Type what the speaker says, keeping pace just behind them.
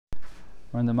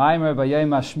We're in the Maimer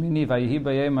Biom, Ashmini, ויהי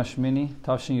ביום השמיני,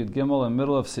 Tafshin Yud Gimel, in the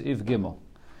middle of Seif Gimel.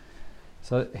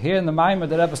 So here in the Maimer,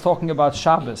 the Rebbe is talking about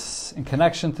Shabbos in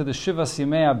connection to the Shivas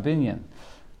Yimei HaBinyan.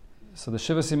 So the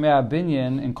Shivas Yimei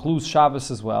HaBinyan includes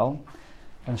Shabbos as well.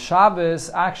 And Shabbos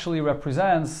actually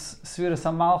represents Sfiras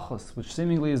HaMalchus, which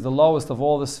seemingly is the lowest of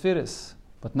all the Sfiras.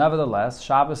 But nevertheless,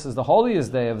 Shabbos is the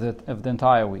holiest day of the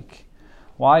entire week.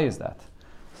 Why is that?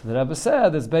 So the Rebbe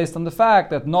said it's based on the fact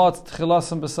that not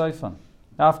Tchilas B'Seifan.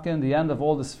 After in the end of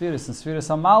all the Sfiras, and Sfiras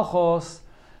HaMalchus,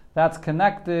 that's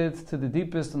connected to the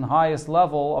deepest and highest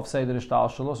level of Seder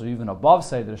Ishtalshalos, or even above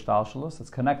Seder Ishtalshalos. It's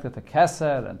connected to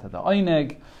Keser and to the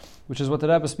Oineg, which is what the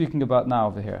Rebbe is speaking about now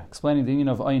over here, explaining the meaning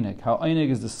of Oineg, how Oineg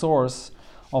is the source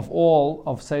of all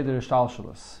of Seder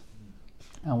Ishtalshalos.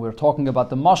 And we're talking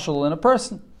about the mashal in a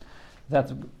person.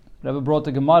 That Rebbe brought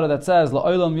the Gemara that says,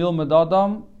 La'olam yilmad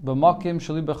adam b'makim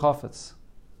sheli b'chafetz.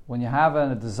 When you have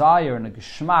a desire and a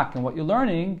geschmack in what you're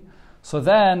learning, so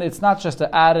then it's not just an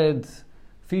added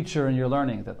feature in your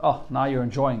learning that, now you're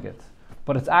enjoying it.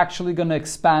 But it's actually going to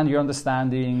expand your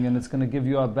understanding, and it's going to give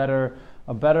you a better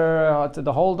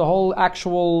the whole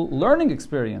actual learning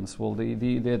experience will the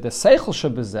seichel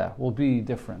shebezeh will be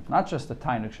different, not just the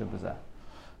tainuk shebezeh.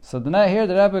 So here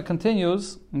the Rebbe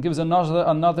continues and gives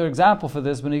another example for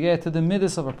this when you get to the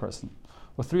midas of a person,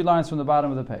 with 3 lines from the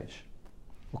bottom of the page.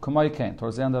 U'kamay kain,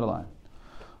 towards the end of the line.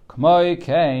 Kamay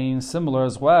kain, similar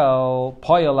as well.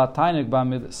 Poyel tainuk ba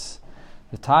midas.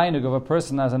 The tainuk of a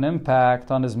person has an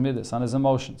impact on his midas, on his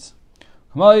emotions.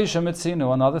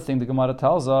 Another thing the Gemara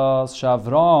tells us,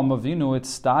 Avram Avinu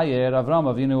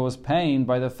was pained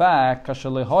by the fact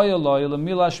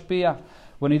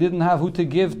when he didn't have who to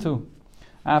give to.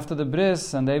 After the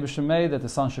bris and the Eibusher made that the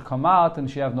son should come out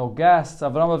and she have no guests,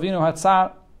 Avram Avinu had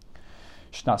tsar.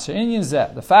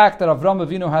 The fact that Avram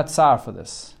Avinu had tsar for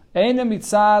this.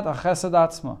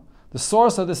 The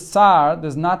source of this tsar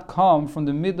does not come from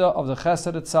the midah of the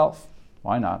chesed itself.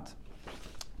 Why not?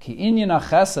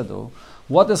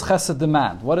 What does chesed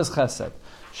demand? What is chesed?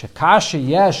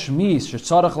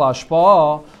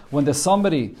 When there's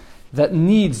somebody that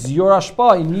needs your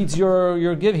ashpa, he needs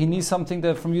your give, he needs something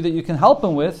from you that you can help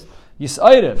him with,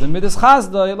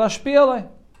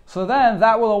 so then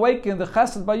that will awaken the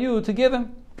chesed by you to give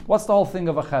him. What's the whole thing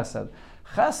of a chesed?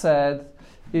 Chesed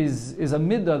is a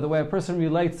midah, the way a person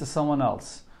relates to someone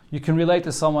else. You can relate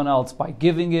to someone else by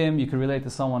giving him, you can relate to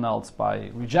someone else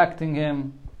by rejecting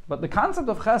him. But the concept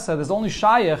of chesed is only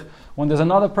shayach when there's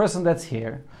another person that's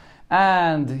here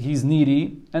and he's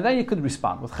needy, and then you could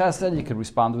respond with chesed, you could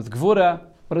respond with gvura,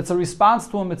 but it's a response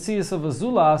to a metzias of a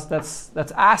zulas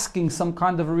that's asking some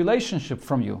kind of a relationship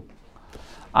from you.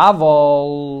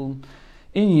 Avol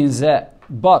inyin zeh.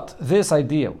 But this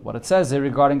idea, what it says here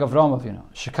regarding Avram Avinu,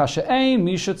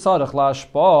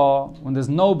 when there's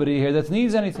nobody here that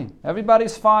needs anything,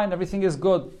 everybody's fine, everything is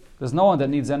good. There's no one that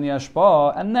needs any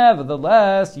ashpa, and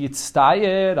nevertheless,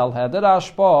 yitztayir al heder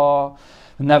ashpa.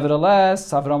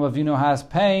 Nevertheless, Avram Avinu has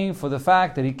pain for the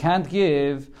fact that he can't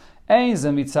give. This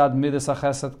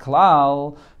doesn't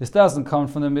come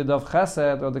from the midah of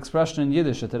chesed, or the expression in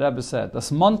Yiddish that the Rebbe said.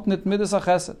 Das mont nit midas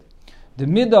chesed. The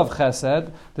midah of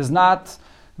chesed does not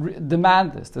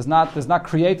demand this, does not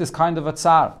create this kind of a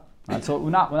tsar. Right, so we're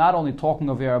not only talking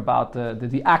over here about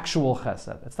the actual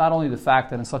chesed. It's not only the fact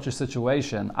that in such a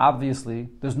situation, obviously,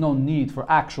 there's no need for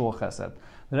actual chesed.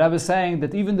 The Rebbe is saying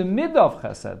that even the midah of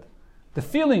chesed, the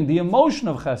feeling, the emotion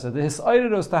of chesed, the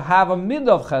hisayrus to have a midah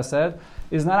of chesed,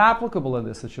 is not applicable in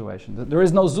this situation. There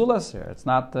is no zulas here. It's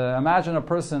not. Imagine a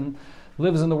person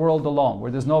lives in the world alone,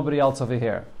 where there's nobody else over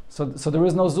here. So there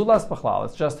is no zulas b'chlal,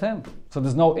 it's just him. So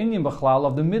there's no inyan b'chlal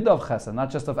of the midah of chesed, not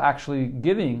just of actually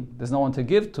giving. There's no one to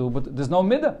give to, but there's no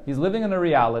midah. He's living in a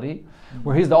reality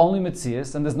where he's the only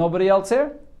mitzias and there's nobody else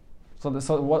here. So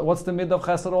what's the midah of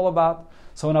chesed all about?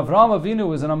 So when Avraham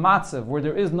Avinu is in a matzav where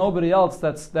there is nobody else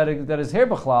that is here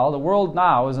b'chlal, the world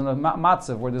now is in a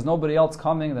matzav where there's nobody else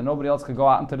coming, that nobody else could go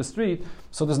out into the street,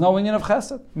 so there's no inyan of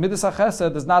chesed. Midas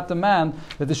ha-chesed does not demand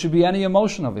that there should be any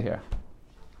emotion over here.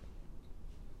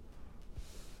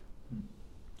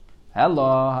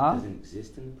 Hello, huh? Does it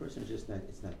exist in the person?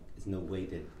 It's no way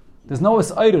that... There's no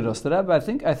isayrus. The Rebbe, I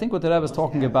think what the Rebbe is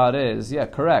talking about is,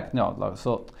 correct. No,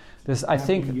 so this, I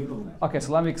think... Okay,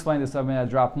 so let me explain this, I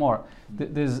drop more.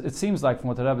 It seems like from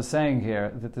what the Rebbe is saying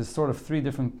here, that there's sort of 3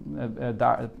 different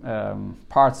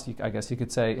parts, I guess you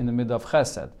could say, in the midah of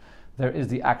chesed. There is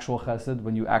the actual chesed,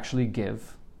 when you actually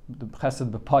give, the chesed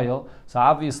b'payil. So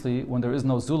obviously, when there is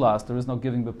no zulas, there is no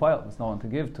giving b'payil. There's no one to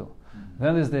give to.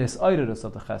 Then there's the isayrus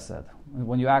of the chesed,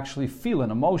 when you actually feel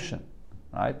an emotion,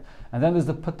 right? And then there's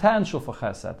the potential for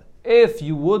chesed. If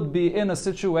you would be in a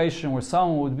situation where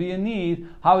someone would be in need,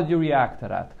 how would you react to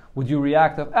that? Would you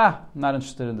react of, I'm not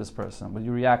interested in this person? Would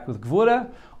you react with gvura,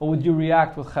 or would you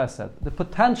react with chesed? The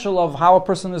potential of how a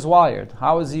person is wired.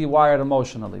 How is he wired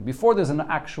emotionally? Before there's an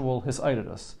actual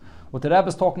hisayrus. What the Rebbe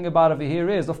is talking about over here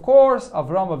is, of course,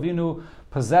 Avraham Avinu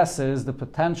possesses the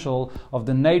potential of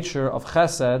the nature of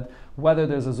chesed, whether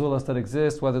there's a zulas that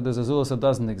exists, whether there's a zulas that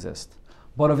doesn't exist.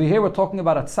 But over here we're talking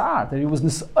about a tsar, that he was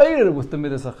nisayr with the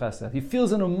midas of chesed. He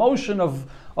feels an emotion of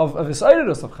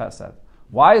hisayrus of chesed.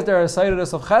 Why is there a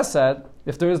hisayrus of chesed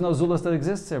if there is no zulas that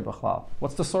exists here, b'chlal?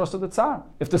 What's the source of the tsar?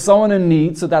 If there's someone in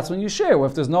need, so that's when you share. Or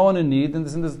if there's no one in need, then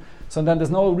there's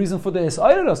no reason for the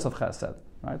hisayrus of chesed.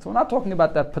 Right? So we're not talking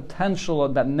about that potential or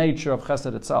that nature of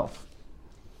chesed itself.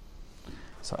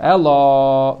 So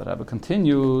Elo, the Rebbe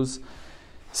continues,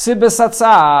 Sibes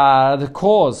hatzar, the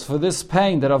cause for this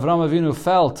pain that Avraham Avinu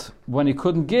felt when he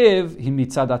couldn't give, he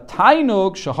mitzad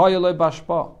tainug shehoya lo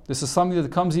bashpa. This is something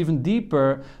that comes even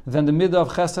deeper than the midah of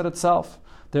chesed itself.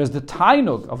 There's the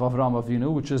tainug of Avraham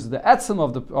Avinu, which is the etzem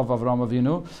of Avraham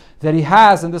Avinu, that he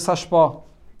has in this hashpa.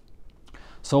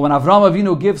 So when Avraham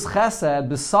Avinu gives chesed,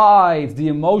 besides the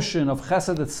emotion of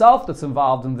chesed itself that's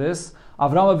involved in this,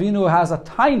 Avraham Avinu has a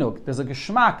tainuk, there's a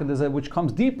geschmack, and which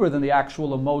comes deeper than the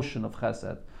actual emotion of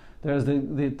chesed. There's the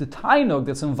tainuk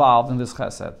that's involved in this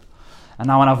chesed. And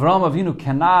now when Avraham Avinu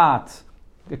cannot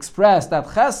express that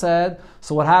chesed,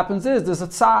 so what happens is there's a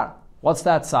tsar. What's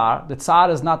that tsar? The tsar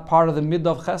is not part of the midah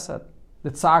of chesed. The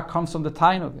tsar comes from the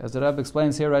tainuk, as the Rebbe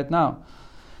explains here right now.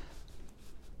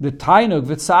 The tainuk,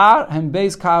 v'tzar, hem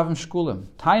beis kavim shkulim.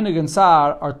 Tainuk and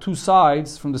tsar are two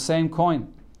sides from the same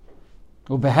coin.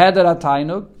 When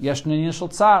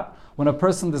a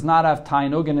person does not have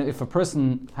tainug, and if a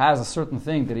person has a certain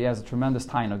thing that he has a tremendous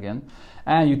tainug in,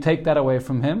 and you take that away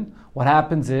from him, what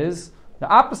happens is the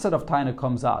opposite of tainug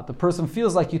comes out. The person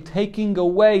feels like you're taking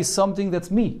away something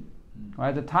that's me.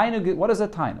 Right? The tainug, what is a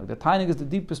tainug? The tainug is the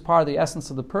deepest part of the essence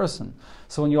of the person.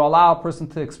 So when you allow a person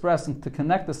to express and to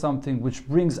connect to something which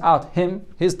brings out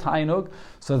his tainug,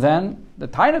 so then the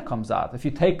tainug comes out. If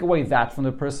you take away that from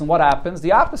the person, what happens?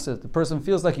 The opposite. The person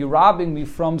feels like you're robbing me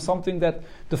from something that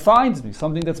defines me,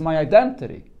 something that's my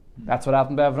identity. That's what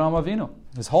happened by Avraham Avinu.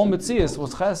 His whole mitzias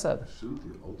was chesed. Shouldn't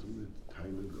the ultimate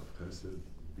tainug of chesed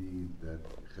be that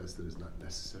chesed is not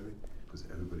necessary because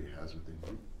everybody has what they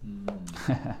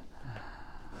need?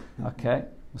 Okay,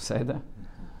 we'll say that.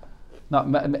 No,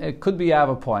 it could be you have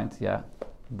a point, yeah.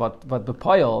 But the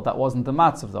poil, that wasn't the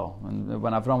matzav though. When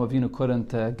Avraham Avinu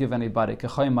couldn't give anybody,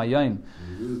 k'chayim mayim.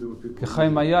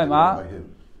 K'chayim mayim,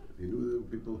 He knew there were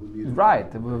people who needed. Right,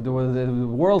 the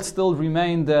world still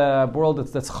remained a world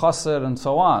that's chaser and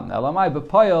so on. Elamai, but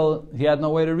poil, he had no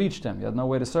way to reach them. He had no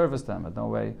way to service them. Had no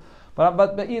way.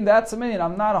 But in that's a minute.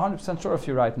 I'm not 100% sure if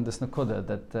you're right in this nakuda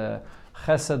that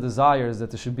chesed desires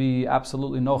that there should be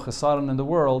absolutely no chesaron in the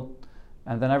world,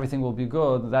 and then everything will be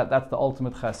good. That's the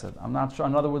ultimate chesed. I'm not sure.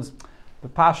 In other words, the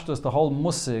pashtus, the whole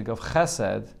musig of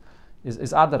chesed is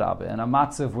adarabah, and a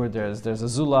matziv where there's a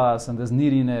zulas and there's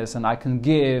neediness and I can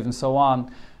give and so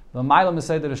on. The ma'alam is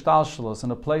said that ishtalshalos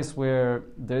in a place where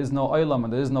there is no olam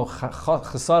and there is no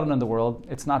chesaron in the world,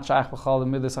 it's not shaykh b'chal the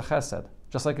midas chesed.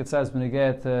 Just like it says when you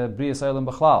get brias olam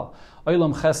b'chlal,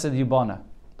 olam chesed yibana.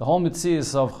 The whole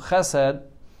mitzias of chesed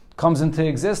comes into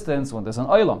existence when there's an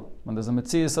olam, when there's a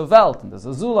mitzias of welt, and there's a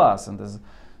zulas, and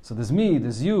there's me,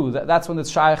 there's you. That's when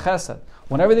it's shaykh chesed.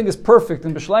 When everything is perfect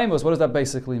in b'shleimus, what does that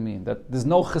basically mean? That there's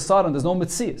no chesaron, there's no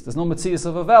mitzias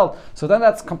of a welt. So then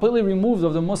that's completely removed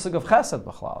of the musig of chesed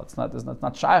b'chlal. It's not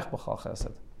shaykh b'chal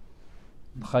chesed.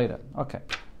 Okay.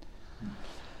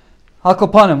 Al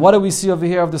Kopanim, what do we see over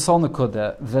here of the Sol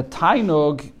Nekuda? The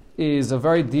tainug is a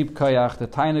very deep koyach. The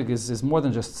tainug is more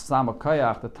than just sama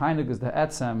koyach. The tainug is the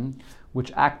etzem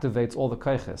which activates all the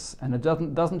koyches. And it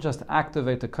doesn't just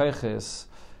activate the koyches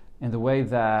in the way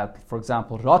that, for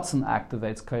example, Ratzon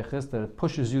activates koyches, that it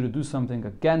pushes you to do something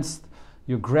against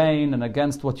your grain and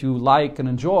against what you like and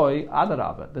enjoy.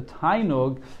 Adarabah. The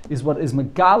tainug is what is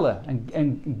megala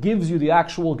and gives you the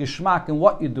actual geschmack in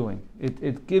what you're doing.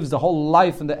 It gives the whole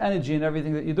life and the energy and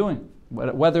everything that you're doing,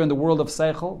 whether in the world of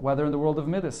seichel, whether in the world of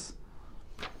midas.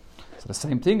 So the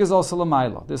same thing is also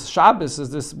l'mayla. This Shabbos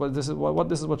is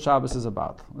what Shabbos is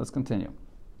about. Let's continue.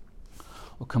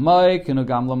 U'kamay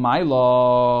kinugam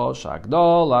l'mayla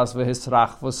shagdol as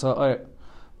v'hisrach v'sa'ir.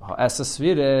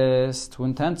 To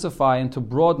intensify and to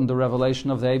broaden the revelation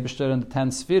of the Eibishter and the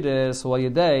 10 spheres,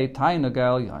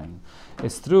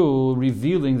 it's through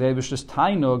revealing the Eibishter's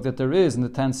tainug that there is in the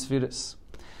 10 spheres.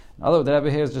 In other words, the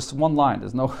Rebbe here is just one line.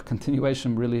 There's no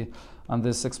continuation really on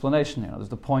this explanation.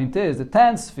 The point is, the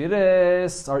 10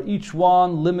 spheres are each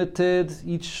one limited,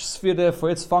 each sphere for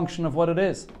its function of what it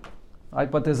is. Right?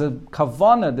 But there's a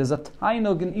kavanah, there's a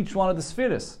tainug in each one of the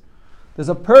spheres. There's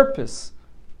a purpose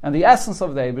and the essence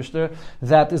of the Eibishter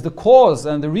that is the cause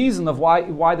and the reason of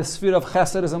why the sphere of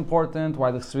Chesed is important,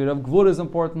 why the sphere of Gvur is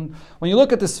important. When you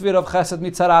look at the sphere of Chesed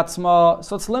Mitzar Atzma,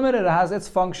 so it's limited, it has its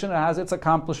function, it has its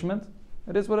accomplishment.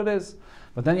 It is what it is.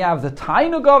 But then you have the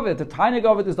tainug of it. The tainug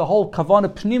of it is the whole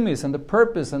kavanah pnimis and the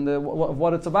purpose and of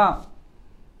what it's about.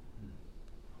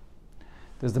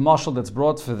 There's the mashal that's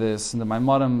brought for this in the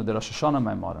Maimarim, the Rosh Hashanah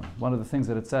Maimarim. One of the things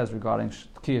that it says regarding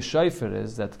Kiyah Shofar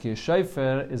is that Kiyah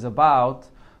Shofar is about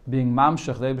being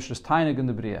mamshech, the Eibishter's tainug in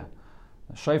the Bria.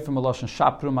 Shofar Meloshen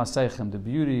Shapru Maseichem, the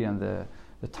beauty and the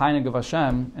tainug of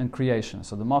Hashem in creation.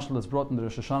 So the mashal that's brought in the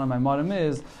Rosh Hashanah Maimarim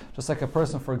is just like a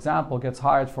person, for example, gets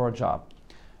hired for a job.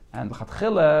 And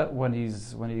Chatchila, when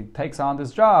he takes on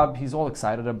this job, he's all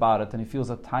excited about it and he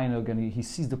feels a tainug and he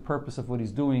sees the purpose of what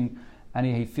he's doing. And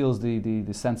he feels the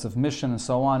sense of mission and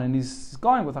so on, and he's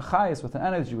going with a chayis, with an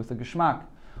energy, with a geschmack.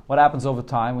 What happens over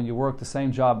time when you work the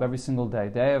same job every single day,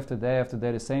 day after day after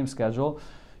day, the same schedule?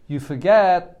 You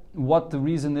forget what the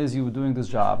reason is you were doing this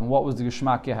job and what was the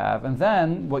geschmack you have, and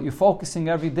then what you're focusing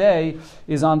every day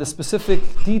is on the specific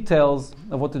details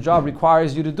of what the job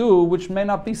requires you to do, which may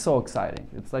not be so exciting.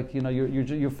 It's like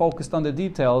you're focused on the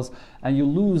details and you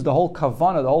lose the whole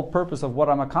kavanah, the whole purpose of what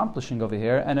I'm accomplishing over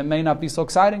here, and it may not be so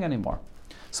exciting anymore.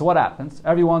 So what happens?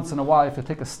 Every once in a while you have to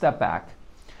take a step back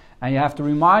and you have to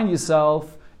remind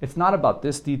yourself, it's not about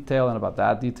this detail and about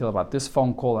that detail, about this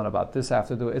phone call and about this I have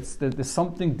to do. There's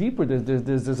something deeper.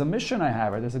 There's a mission I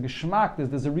have. There's a geschmack.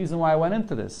 There's a reason why I went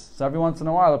into this. So every once in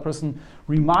a while, a person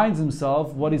reminds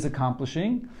himself what he's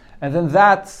accomplishing, and then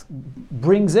that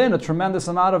brings in a tremendous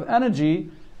amount of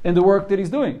energy in the work that he's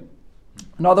doing.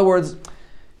 In other words,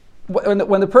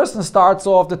 when the person starts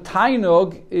off, the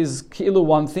tainug is ki'ilu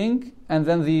one thing, and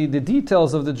then the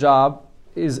details of the job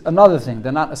is another thing.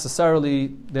 They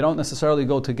don't necessarily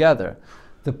go together.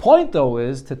 The point, though,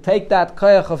 is to take that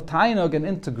koyach of tainug and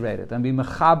integrate it and be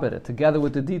mechaber it together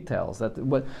with the details. That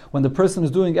when the person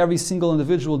is doing every single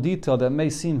individual detail that may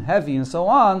seem heavy and so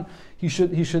on, he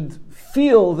should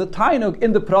feel the tainug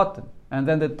in the pratim, and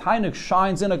then the tainug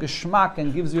shines in a geschmack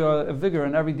and gives you a vigor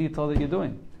in every detail that you're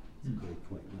doing. That's a great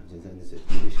point. It's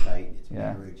Yiddishkeit, it's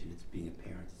marriage, and it's being a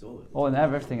parent. It's all in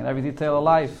everything, in every detail of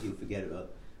life. You forget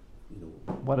about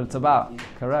what it's about.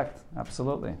 Correct.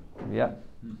 Absolutely. Yeah.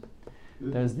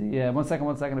 There's the one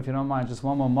second, if you don't mind, just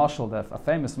one more mashal, a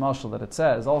famous mashal that it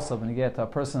says also when you get a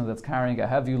person that's carrying a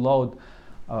heavy load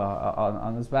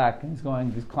on his back, and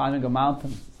he's climbing a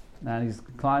mountain, and he's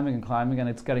climbing and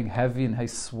it's getting heavy and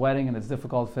he's sweating and it's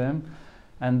difficult for him,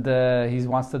 and he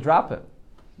wants to drop it.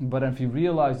 But if he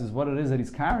realizes what it is that he's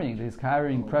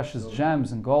carrying precious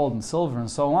gems and gold and silver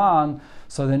and so on,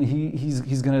 so then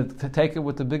he's going to take it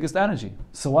with the biggest energy.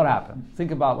 So what happened? Think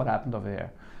about what happened over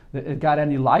here. It got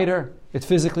any lighter? It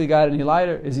physically got any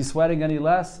lighter? Is he sweating any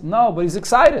less? No, but he's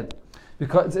excited.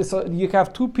 Because so you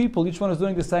have two people, each one is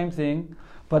doing the same thing,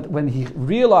 but when he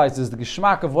realizes the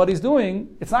geschmack of what he's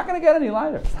doing, it's not going to get any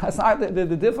lighter.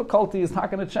 The difficulty is not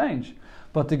going to change.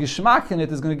 But the geschmack in it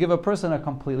is going to give a person a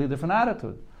completely different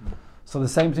attitude. So the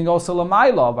same thing also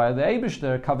l'mayla, by the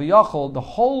Eibishter, kaviyachol, the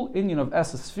whole inyan of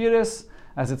Esesphiris,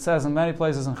 as it says in many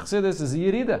places in Chassidus, is a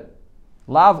yirida.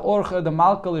 Lav orcha the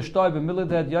malka l'shtoi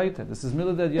b'miladed yaita. This is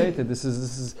miladed yaita.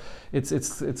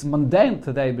 It's mundane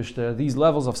to the Eibishter, these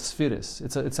levels of Sphiris.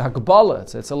 It's a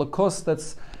hakbala, it's a lakus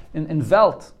that's in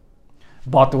Welt.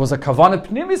 But there was a kavanah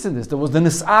pnimis in this. There was the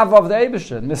nis'ava of the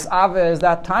Eibishter. Nis'ava is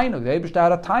that tainug. The Eibishter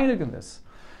had a tainug in this.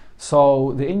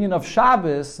 So the inyan of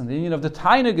Shabbos and the inyan of the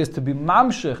tainug is to be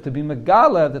mamshech, to be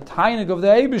megala, the tainug of the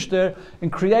Eibishter in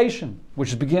creation,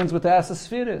 which begins with the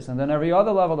Esesphiris and then every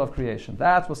other level of creation.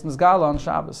 That's what's nizgala on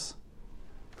Shabbos.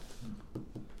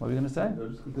 What are you going to say? I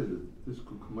just continue. This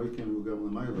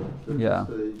yeah.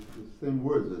 The same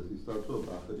words as he starts off,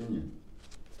 after inyan.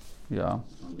 Yeah. On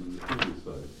the previous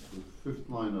side. The fifth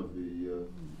line of the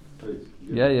page.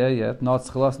 Yeah. No,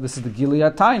 this is the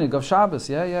Gilead Tainug of Shabbos.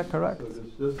 Yeah, correct.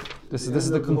 So this is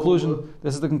the conclusion.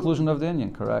 This is the conclusion of the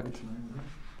inyan. Correct.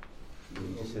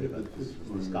 You just said about this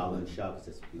scholar and Shabbos,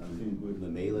 that's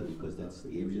Memela because that's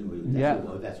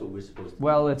the that's what we're supposed to.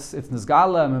 Well, it's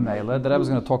Nizgala and Memela that I was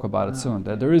going to talk about it soon.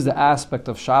 There is the aspect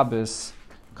of Shabbos,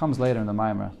 comes later in the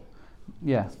Maimer.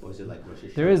 Yeah. Or is it like Rosh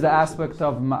Hashanah? There is the aspect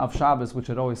of Shabbos,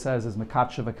 which it always says is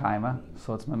Mekatshe v'kaima,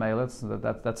 so it's Memele, so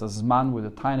that's a Zman where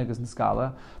the Tainig is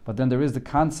Niskala. But then there is the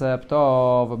concept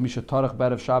of Misha Torach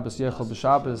Berev Shabbos, Yechol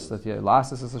b'Shabbos, that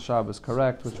Lasis is a Shabbos,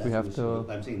 correct, which So we have was- to...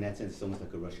 I'm saying in that sense, it's almost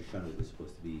like a Rosh Hashanah. We're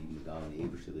supposed to be Megal and the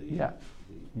Abish to the...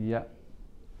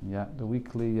 Yeah, the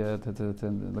weekly, the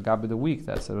Gabi the week,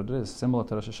 that's what it is, similar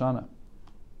to Rosh Hashanah.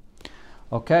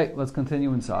 Okay, let's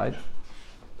continue inside.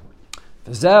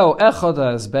 So in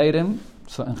Chassidus,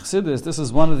 this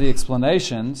is one of the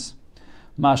explanations.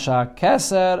 Masha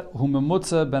keser hu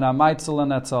memutze ben hamaitzel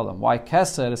lenetzalim. Why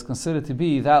keser is considered to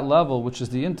be that level which is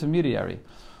the intermediary,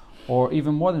 or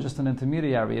even more than just an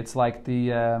intermediary. It's like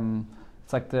the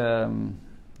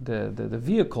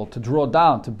vehicle to draw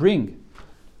down, to bring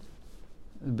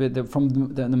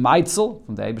from the Meitzel,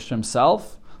 from the Eibusher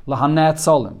himself,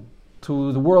 lahanetzalim,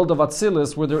 to the world of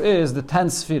Atzilus, where there is the 10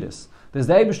 Sfiris. There's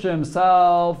the Eibusher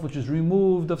himself, which is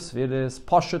removed of Sfiris,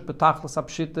 Poshet Betachlis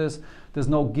Apshitis. There's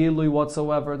no Gilui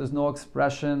whatsoever. There's no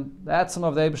expression. That's some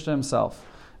of the Eibusher himself.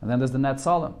 And then there's the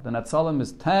Netzalim. The Netzalim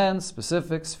is 10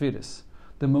 specific Sfiris.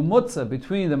 The Memutza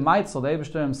between the Meitzel, the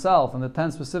Eibusher himself, and the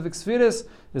 10 specific Sfiris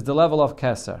is the level of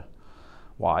Keser.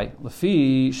 Why?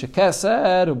 Lefi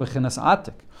shekeser ubechinas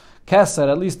atik. Keser,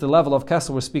 at least the level of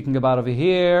Keser we're speaking about over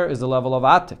here, is the level of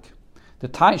atik. The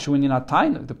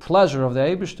tainug, the pleasure of the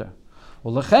Eibusher.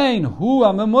 Ulechein hu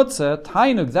amemutze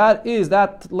tainug. That is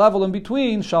that level in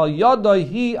between. Shal yodai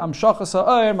hi amshachas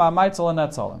ha'or ma'amaytzel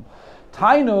anetzalim.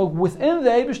 Tainug within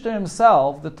the Eibusher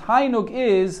himself. The tainug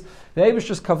is the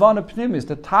Eibusher's kavana pnimis,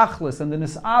 the tachlis and the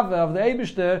nisave of the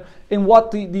Eibusher in what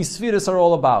these spheres are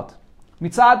all about.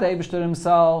 Mitzad the Eibusher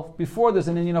himself, before there's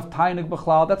an Indian of Tainug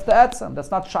B'chlal, that's the Etzem. That's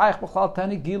not Shaykh B'chlal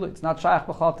Tani Gilu. It's not Shaykh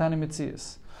B'chlal Tani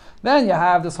Mitzias. Then you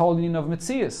have this whole Indian of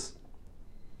Mitzias,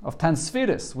 of 10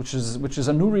 Spheres, which is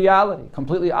a new reality,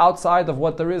 completely outside of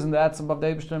what there is in the Etzem of the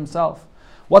Eibusher himself.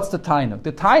 What's the Tainug?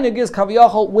 The Tainug is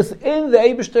Kaviyachol within the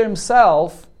Eibusher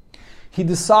himself. He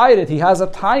decided he has a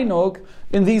Tainug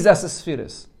in these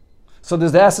Spheres. So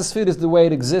there's the Spheres, the way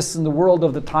it exists in the world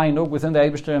of the Tainug within the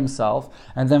Eibusher himself,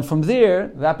 and then from there,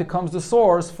 that becomes the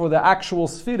source for the actual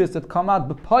Spheres that come out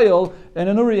b'poil in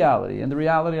a new reality, in the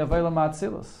reality of Eilam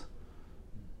Atzilus.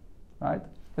 Right?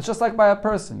 It's just like by a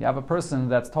person. You have a person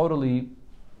that's totally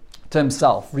to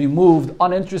himself, removed,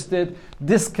 uninterested,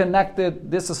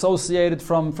 disconnected, disassociated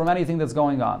from anything that's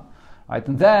going on. Right?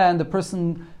 And then the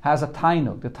person has a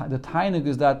tainug. The tainug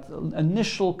is that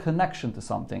initial connection to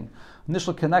something,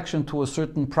 initial connection to a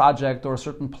certain project or a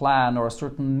certain plan or a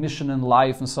certain mission in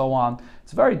life and so on.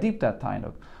 It's very deep, that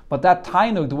tainug. But that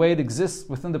tainug, the way it exists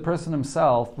within the person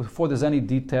himself, before there's any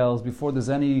details, before it's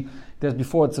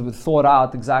thought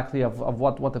out exactly of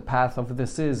what the path of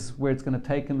this is, where it's going to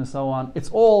take him and so on, it's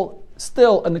all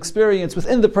still an experience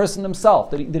within the person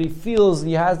himself, that he feels,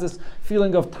 he has this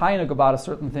feeling of tainug about a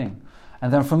certain thing.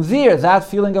 And then from there, that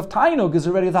feeling of tainug is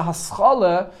already the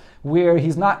haschala, where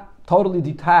he's not totally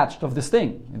detached of this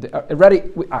thing. Already,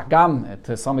 agam,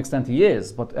 to some extent he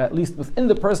is, but at least within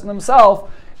the person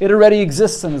himself, it already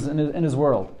exists in his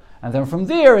world. And then from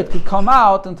there, it could come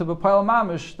out into B'Payal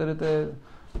Mamish, that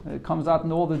it comes out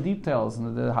in all the details,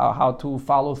 and how to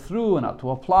follow through, and how to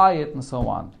apply it, and so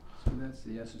on. So that's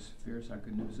the Spheres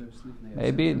Agnuzes,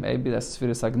 Maybe that's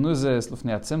Spheres Agnuzes,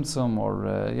 Lufnei Tzimtzum, or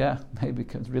maybe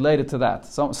related to that.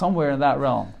 Somewhere in that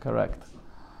realm, correct.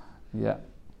 Yeah.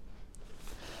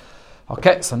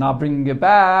 Okay, so now bringing it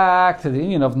back to the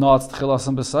union of Notz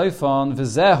Tchilasim B'Seifon,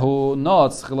 V'zehu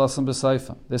Notz Tchilasim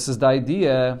B'Seifon. This is the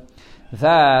idea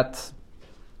that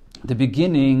the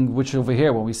beginning, which over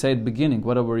here, when we say the beginning,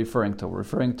 what are we referring to? We're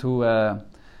referring to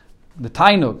the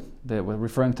Tainug. We're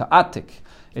referring to Atik.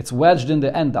 It's wedged in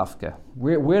the end, Dafke.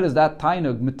 Where does that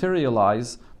Tainug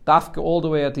materialize? Dafke all the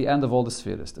way at the end of all the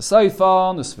Spheres. The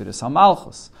Seifon, the Spheres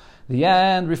HaMalchus. The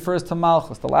end refers to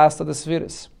Malchus, the last of the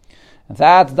Spheres. And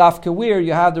that's Dafke where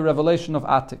you have the revelation of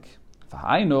Atik. The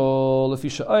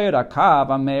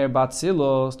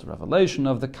revelation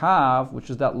of the Kav, which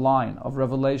is that line of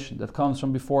revelation that comes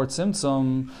from before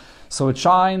Tzimtzum. So it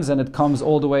shines and it comes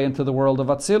all the way into the world of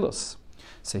Atzilus.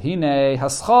 The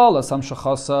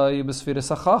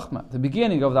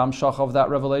beginning of the Amshach of that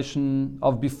revelation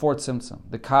of before Tzimtzum.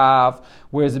 The Kav,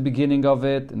 where's the beginning of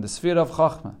it? In the sphere of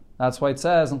Chachma. That's why it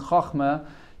says in Chachma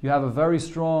you have a very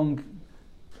strong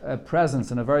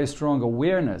presence and a very strong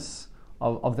awareness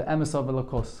of the emes of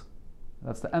Elokos.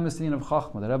 That's the emes of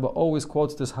Chachma. The Rebbe always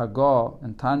quotes this Hagah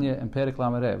and Tanya and Perek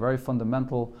Lamereh, a very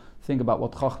fundamental thing about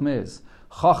what Chachma is.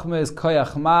 Chachma is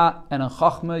koyach ma, and in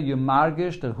Chachma you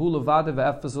margish that hu levade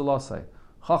ve'efes ulasei.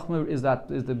 Chachma is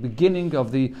the beginning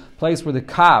of the place where the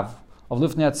kav of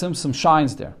Lifnei Atzimtzum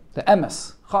shines there. The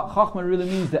emes. Chachma really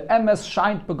means the emes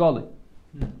shined begoli.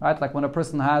 Right? Like when a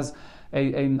person has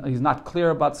he's not clear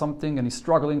about something and he's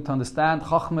struggling to understand,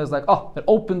 Chachma is like, oh, it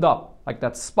opened up. Like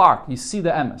that spark. You see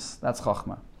the emes. That's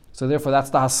Chachma. So therefore that's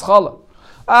the haschala.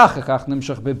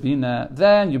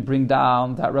 Then you bring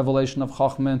down that revelation of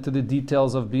Chachma into the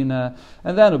details of Bina,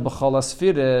 and then ubachol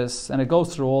spheres, and it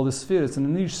goes through all the spheres. And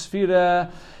in each sphere,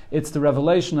 it's the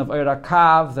revelation of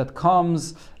Eirakav that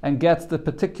comes and gets the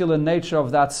particular nature of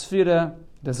that sphere.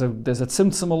 There's a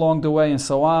tzimtzum along the way, and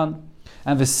so on.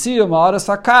 And v'siyum ha'aras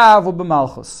hakav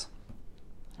u'b'malchus.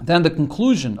 Then the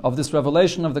conclusion of this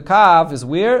revelation of the Kav is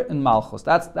where? In Malchus.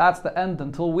 That's the end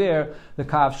until where the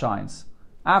Kav shines.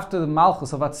 After the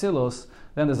Malchus of Atzilus,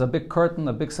 then there's a big curtain,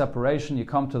 a big separation. You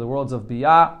come to the worlds of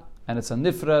Biyah, and it's a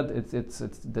Nifred,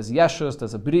 there's Yeshus,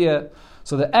 there's a Bria.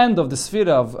 So the end of the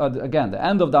Sphira, the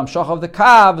end of the Amshach of the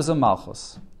Kav is a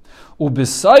Malchus.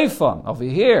 Ubisaifon, over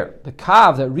here, the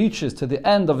Kav that reaches to the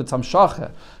end of its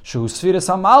Amshacha, Shu Sphiras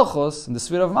HaMalchus, in the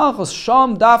Sphira of Malchus,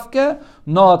 Sham Dafke,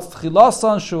 Not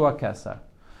Tchilasan Shu HaKeser.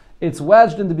 It's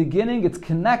wedged in the beginning, it's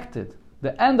connected.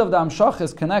 The end of the Amshach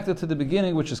is connected to the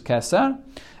beginning, which is Keser,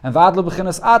 and Vadlu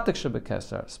B'chinas Atik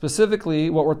Shebekeser. Specifically,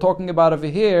 what we're talking about over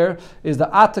here is the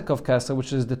Atik of Keser,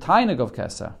 which is the Tainig of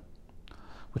Keser.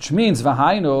 Which means,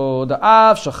 V'hainu, the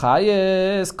Av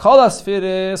Shachayis, Kol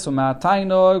Asfiris, U'ma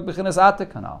Tainog B'chinas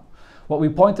Atik Kanal. What we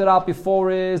pointed out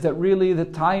before is that really the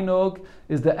Tainog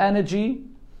is the energy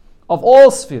of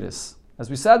all Spheres. As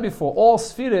we said before, all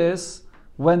Spheres,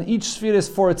 when each sphere is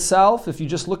for itself, if you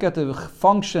just look at the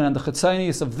function and the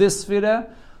chitzonius of this sphere,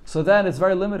 so then it's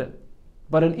very limited.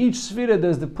 But in each sphere,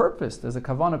 there's the purpose, there's the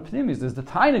kavanah pnimis, there's the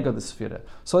tainig of the sphere.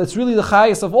 So it's really the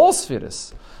chayis of all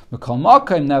spheres.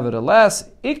 Nevertheless,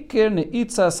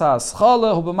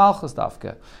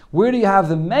 where do you have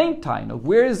the main tainog?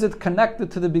 Where is it connected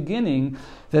to the beginning?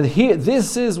 That here,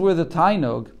 this is where the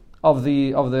tainog of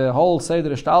the whole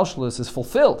Seder Shtalshlus is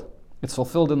fulfilled. It's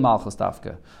fulfilled in Malchus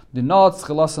Dafke. The notes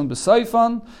chilasan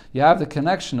b'soifan. You have the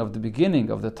connection of the beginning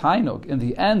of the Tainog in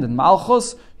the end in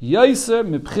Malchus. Yoser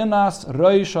mibchinas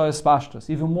roisha espashtus.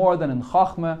 Even more than in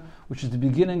Chachma, which is the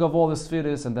beginning of all the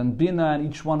spheres, and then Bina and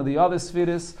each one of the other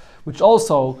spheres, which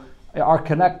also are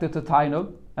connected to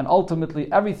Tainog. And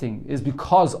ultimately everything is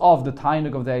because of the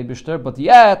Tainog of the Eibishter. But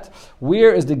yet,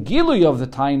 where is the Gilui of the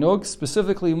Tainog?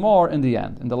 Specifically more in the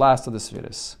end, in the last of the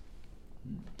spheres.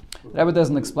 The Rebbe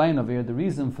doesn't explain over here the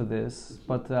reason for this,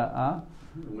 but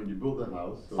when you build a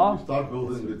house, so you start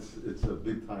building, it's a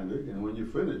big tainig, and when you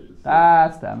finish, it's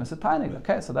that's the emes tainig.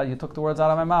 Okay, so that you took the words out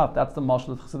of my mouth. That's the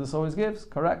mashal that Chassidus always gives.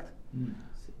 Correct,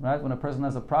 right? When a person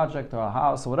has a project or a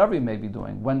house or whatever you may be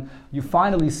doing, when you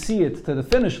finally see it to the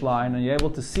finish line and you're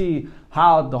able to see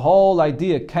how the whole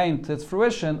idea came to its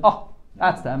fruition,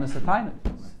 that's the emes tainig.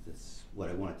 That's what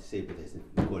I wanted to say, but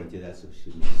according to that, so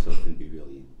shouldn't be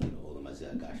really,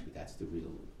 that's the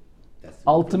real.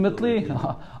 Ultimately,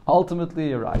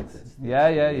 you're right.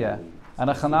 Yeah. And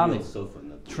a chanami.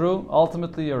 True.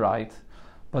 Ultimately, you're right.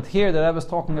 But here, the Rebbe is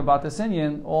talking about this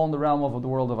Inyan, all in the realm of the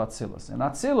world of Atzilus. In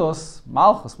Atzilus,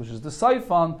 Malchus, which is the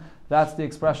Seifan, that's the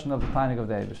expression of the Tainig of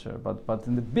the Eibishter. But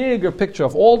in the bigger picture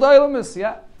of all the Eilamis,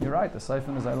 you're right. The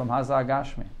Seifan is Eilam Haza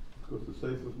Agashmi. Because the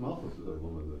Seif of Malchus is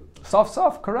Eilam Haza.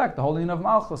 Sof, correct. The holy name of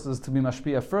Malchus is to be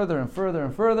mashpia further and further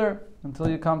and further until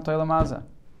you come to Eilam Haza.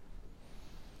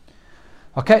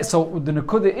 Okay, so the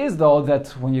Nekuda is though that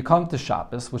when you come to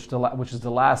Shabbos, which is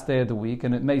the last day of the week,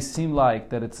 and it may seem like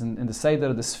that it's in the Seder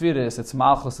of the Spheres, it's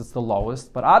Malchus, it's the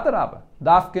lowest, but Adarabah,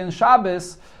 Dafke in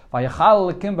Shabbos,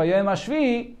 Vayachal Lekim Bayom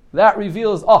Hashvi, that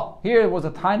reveals, here was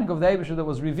a tainig of the Eibishter that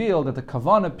was revealed, that the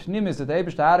Kavanah Pnimis that the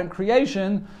Eibishter had in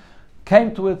creation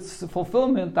came to its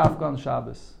fulfillment Dafke on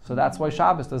Shabbos. So that's why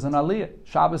Shabbos, there's an aliyah.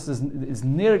 Shabbos is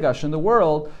nirgash in the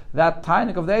world. That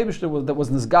tainik of the Eibishter that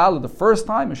was nizgala the first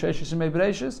time in Sheshis and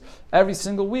Meibreishis, every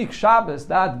single week, Shabbos,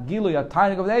 that gilui,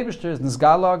 tainik of the Eibishter is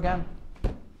nizgala again.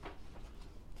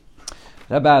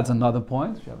 That adds another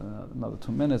point. We have another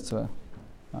 2 minutes.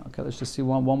 Okay, let's just see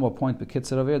one more point. The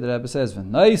kitzur over here. The Rebbe says,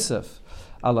 "V'noisef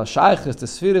ala shaychus the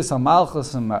spheres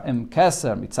hamalchus im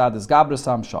keser mitzad es gabras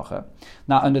hamshacha."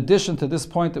 Now, in addition to this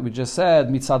point that we just said,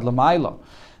 mitzad l'mayla,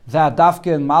 that dafke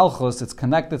in malchus, it's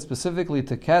connected specifically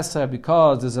to keser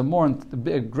because there's a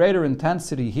greater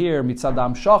intensity here mitzad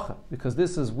hamshacha, because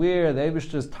this is where the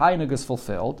Eibishter's tainig is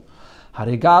fulfilled.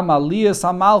 Harigam aliyas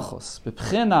hamalchus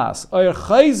b'pchinas oir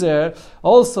chayzer,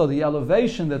 also the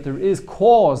elevation that there is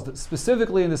caused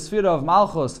specifically in the sphere of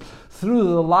malchus through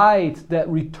the light that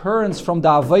returns from the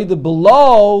avodah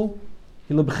below.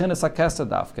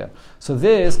 So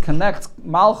this connects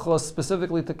malchus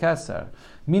specifically to keser.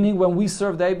 Meaning when we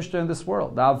serve the Eibishter in this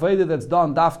world, the Avodah that's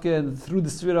done dafke through the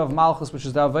sphere of Malchus, which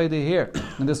is the Avodah here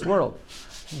in this world.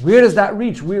 Where does that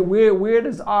reach? Where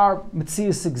does our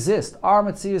Metzius exist? Our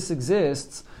Metzius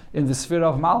exists in the sphere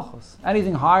of Malchus.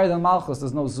 Anything higher than Malchus,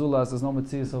 there's no Zulas, there's no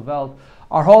Metzius of Welt.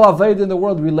 Our whole Avodah in the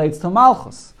world relates to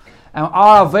Malchus. And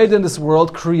our Avodah in this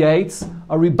world creates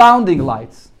a rebounding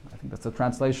light. I think that's a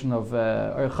translation of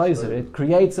Chayzer. It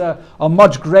creates a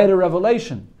much greater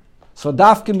revelation. So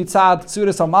Dafke Mitzad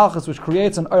Tzuris HaMalchus, which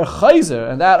creates an Chayzer,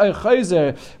 and that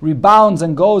Chayzer rebounds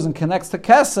and goes and connects to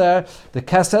Keser, the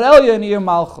Keser Elyon Ir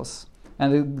Malchus.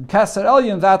 And the Keser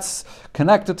Elyon, that's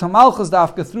connected to Malchus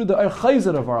Dafke through the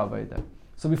Chayzer of our Avodah.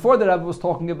 So before the Rebbe was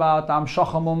talking about Am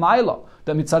Shacham U'Maila,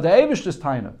 the Mitzad Eivish is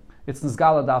Taina. It's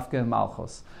Nizgala Dafke and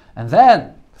Malchus. And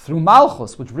then, through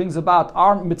Malchus, which brings about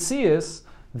our Metzius,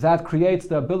 that creates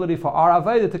the ability for our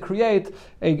Avodah to create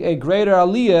a greater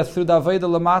Aliyah through the Avodah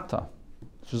Lamata,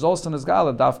 which is also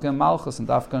Nizgala Dafke and Malchus and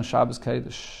Dafke and Shabbos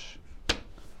Kodesh.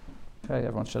 Okay,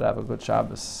 everyone should have a good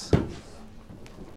Shabbos.